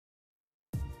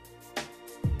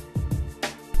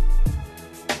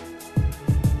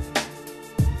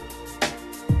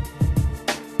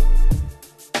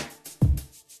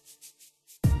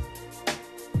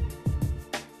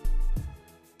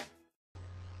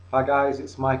Hi guys,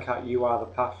 it's Mike at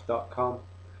youarethepath.com.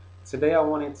 Today I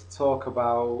wanted to talk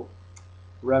about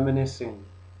reminiscing.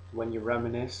 When you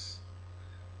reminisce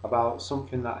about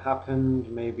something that happened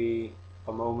maybe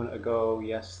a moment ago,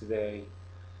 yesterday,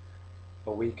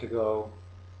 a week ago,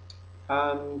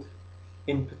 and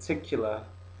in particular,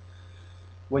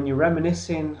 when you're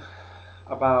reminiscing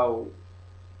about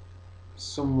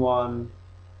someone,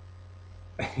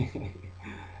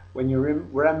 when you're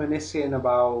reminiscing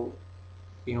about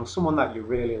someone that you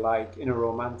really like in a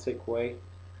romantic way,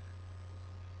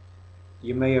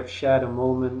 you may have shared a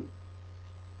moment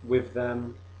with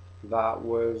them that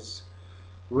was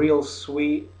real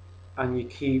sweet, and you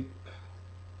keep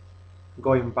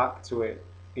going back to it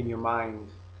in your mind,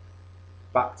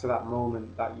 back to that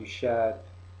moment that you shared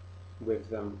with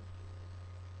them.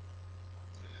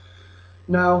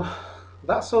 Now,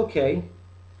 that's okay.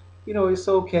 It's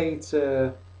okay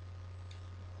to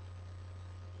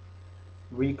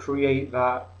recreate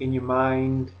that in your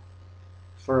mind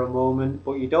for a moment,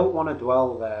 but you don't want to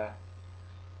dwell there.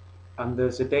 And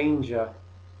there's a danger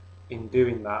in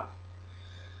doing that.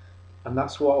 And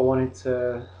that's what I wanted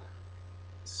to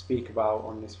speak about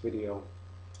on this video.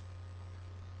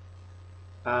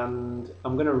 And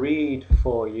I'm going to read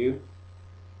for you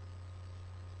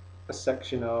a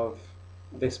section of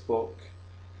this book,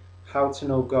 How to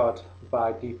Know God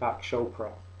by Deepak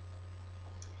Chopra.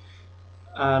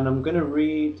 And I'm going to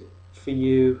read for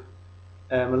you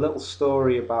a little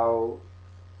story about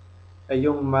a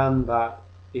young man that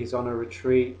is on a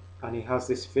retreat, and he has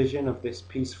this vision of this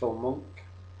peaceful monk,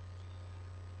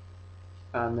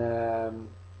 and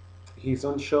he's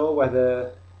unsure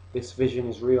whether this vision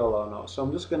is real or not. So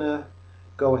I'm just going to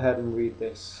go ahead and read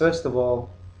this. First of all,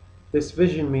 this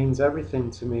vision means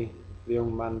everything to me, the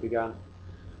young man began.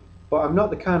 But I'm not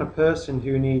the kind of person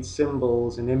who needs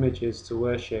symbols and images to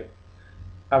worship.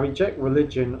 I reject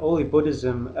religion. Only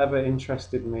Buddhism ever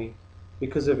interested me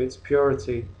because of its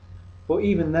purity. But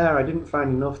even there, I didn't find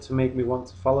enough to make me want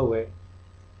to follow it.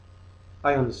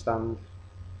 I understand,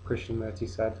 Krishnamurti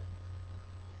said.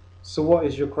 So what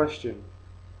is your question?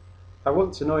 I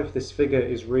want to know if this figure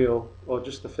is real or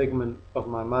just a figment of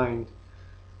my mind.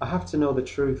 I have to know the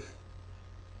truth.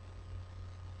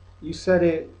 You said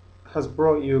it has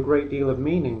brought you a great deal of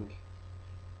meaning.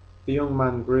 The young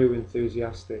man grew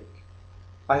enthusiastic.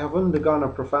 I have undergone a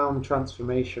profound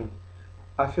transformation.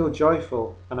 I feel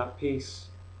joyful and at peace.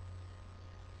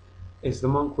 Is the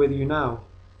monk with you now?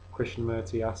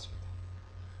 Krishnamurti asked.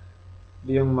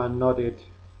 The young man nodded,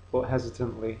 but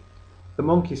hesitantly. The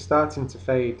monk is starting to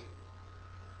fade.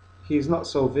 He is not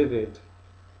so vivid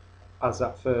as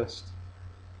at first.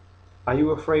 Are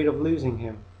you afraid of losing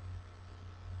him?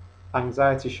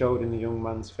 Anxiety showed in the young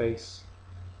man's face.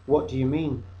 What do you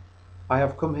mean? I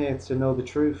have come here to know the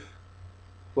truth,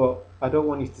 but I don't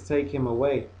want you to take him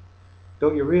away.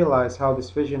 Don't you realize how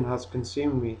this vision has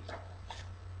consumed me?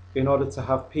 In order to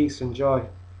have peace and joy,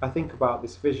 I think about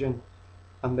this vision,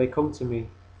 and they come to me.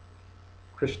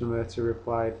 Krishnamurti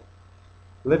replied,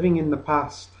 living in the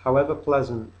past, however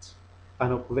pleasant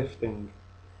and uplifting,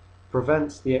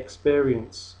 prevents the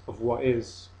experience of what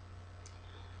is.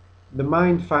 The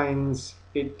mind finds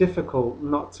it difficult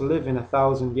not to live in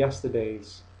 1,000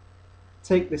 yesterdays.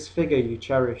 Take this figure you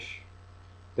cherish.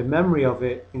 The memory of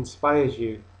it inspires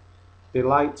you,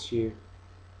 delights you,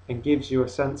 and gives you a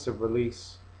sense of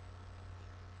release.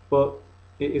 But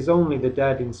it is only the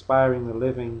dead inspiring the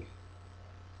living.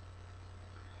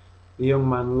 The young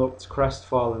man looked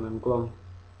crestfallen and glum.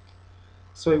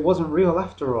 So it wasn't real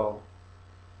after all.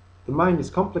 The mind is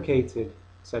complicated,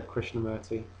 said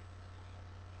Krishnamurti.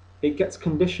 It gets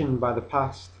conditioned by the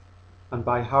past and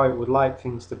by how it would like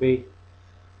things to be.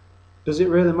 Does it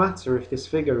really matter if this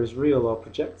figure is real or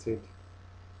projected?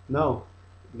 No,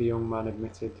 the young man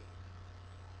admitted.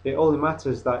 It only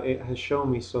matters that it has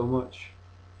shown me so much.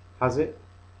 Has it?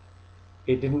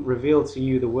 It didn't reveal to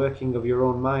you the working of your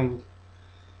own mind,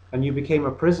 and you became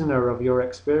a prisoner of your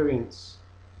experience.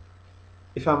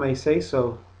 If I may say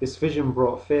so, this vision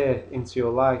brought fear into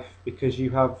your life because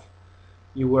you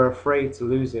were afraid to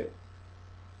lose it.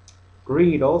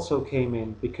 Greed also came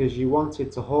in because you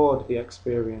wanted to hoard the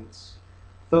experience.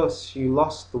 Thus, you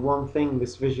lost the one thing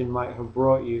this vision might have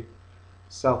brought you,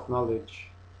 self-knowledge.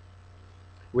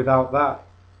 Without that,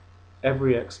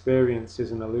 every experience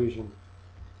is an illusion.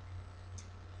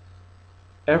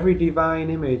 Every divine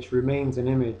image remains an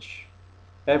image.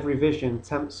 Every vision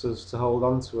tempts us to hold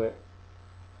on to it.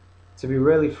 To be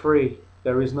really free,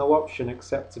 there is no option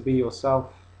except to be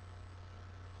yourself.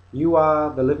 You are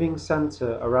the living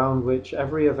center around which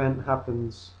every event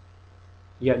happens,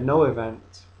 yet no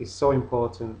event is so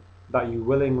important that you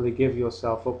willingly give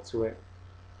yourself up to it.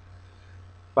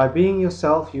 By being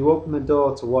yourself, you open the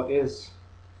door to what is,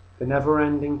 the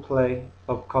never-ending play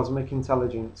of cosmic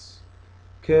intelligence,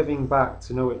 curving back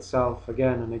to know itself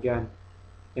again and again.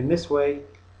 In this way,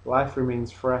 life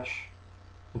remains fresh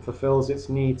and fulfills its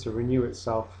need to renew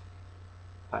itself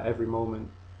at every moment.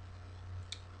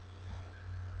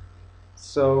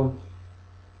 So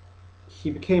he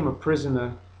became a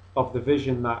prisoner of the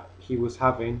vision that he was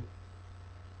having,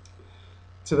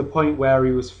 to the point where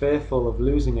he was fearful of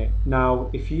losing it. Now,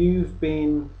 if you've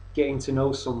been getting to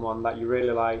know someone that you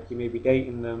really like, you may be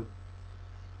dating them,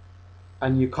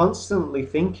 and you're constantly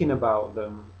thinking about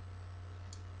them,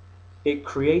 it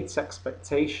creates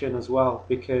expectation as well,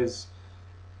 because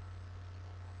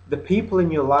the people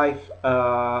in your life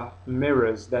are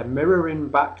mirrors. They're mirroring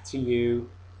back to you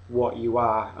what you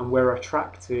are, and we're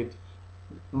attracted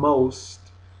most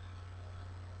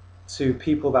to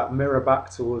people that mirror back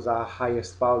to us our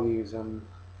highest values and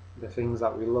the things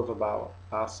that we love about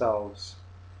ourselves.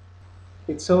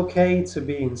 It's okay to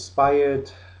be inspired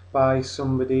by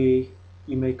somebody.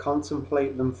 You may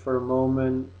contemplate them for a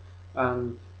moment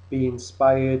and be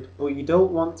inspired, but you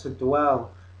don't want to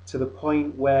dwell to the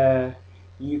point where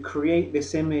you create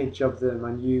this image of them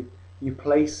and you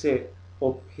place it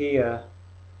up here,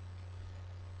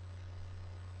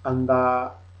 and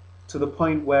that to the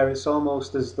point where it's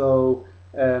almost as though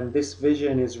this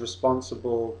vision is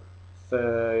responsible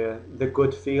for the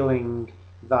good feeling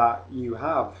that you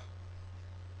have.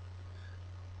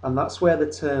 And that's where the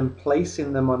term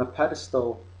placing them on a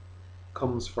pedestal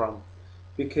comes from,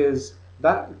 because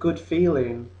that good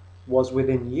feeling was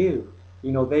within you.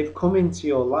 You know, they've come into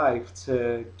your life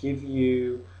to give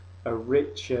you a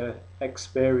richer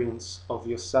experience of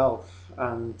yourself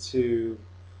and to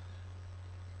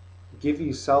give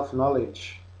you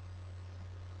self-knowledge.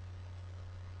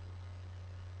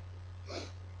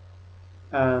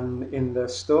 And in the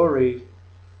story,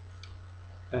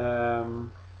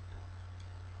 um,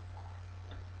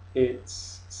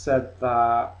 it's said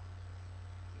that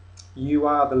you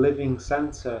are the living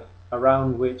center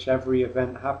around which every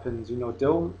event happens. You know,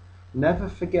 don't never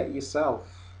forget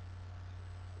yourself.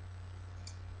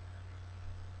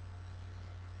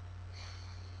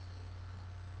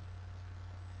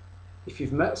 If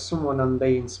you've met someone and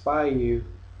they inspire you,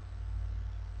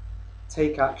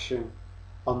 take action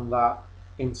on that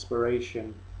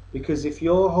inspiration. Because if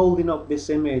you're holding up this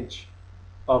image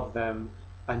of them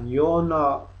and you're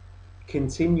not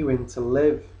continuing to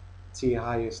live to your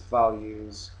highest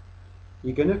values,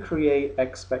 you're going to create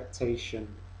expectation.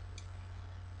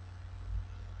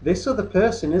 This other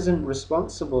person isn't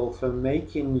responsible for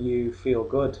making you feel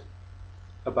good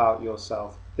about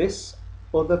yourself. This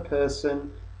other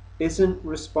person isn't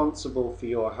responsible for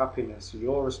your happiness.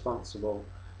 You're responsible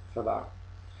for that.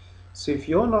 So if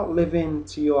you're not living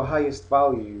to your highest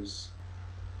values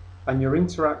and you're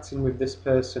interacting with this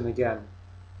person again,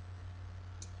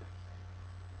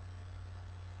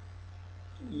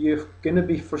 you're going to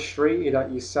be frustrated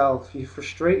at yourself. You're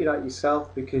frustrated at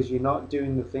yourself because you're not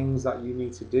doing the things that you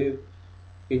need to do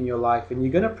in your life, and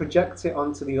you're going to project it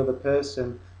onto the other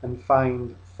person and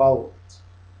find fault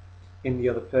in the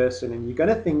other person, and you're going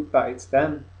to think that it's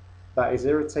them that is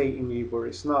irritating you, but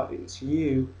it's not. It's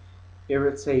you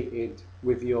irritated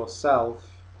with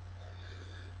yourself.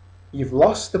 You've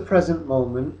lost the present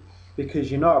moment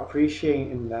because you're not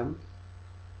appreciating them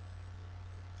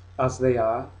as they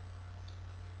are,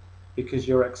 because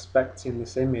you're expecting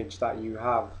this image that you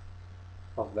have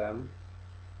of them,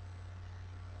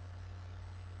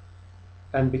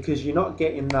 and because you're not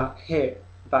getting that hit,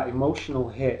 that emotional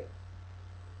hit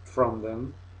from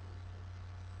them,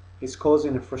 it's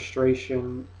causing a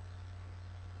frustration,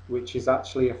 which is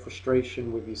actually a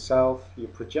frustration with yourself. You're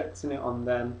projecting it on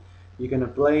them. You're going to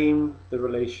blame the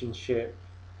relationship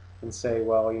and say,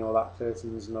 well, you know, that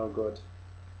person's no good.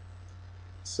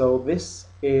 So this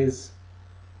is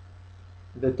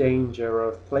the danger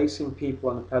of placing people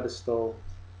on a pedestal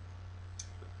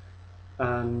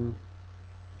and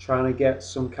trying to get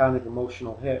some kind of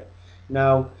emotional hit.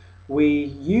 Now, we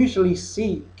usually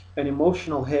seek an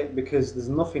emotional hit because there's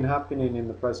nothing happening in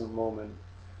the present moment.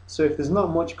 So if there's not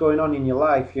much going on in your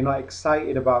life, you're not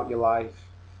excited about your life,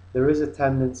 there is a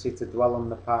tendency to dwell on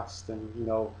the past and, you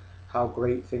know, how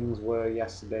great things were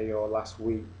yesterday or last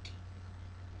week.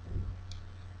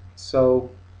 So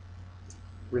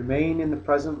remain in the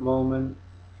present moment.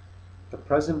 The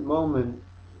present moment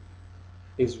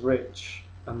is rich,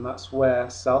 and that's where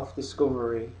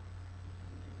self-discovery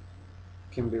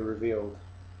can be revealed.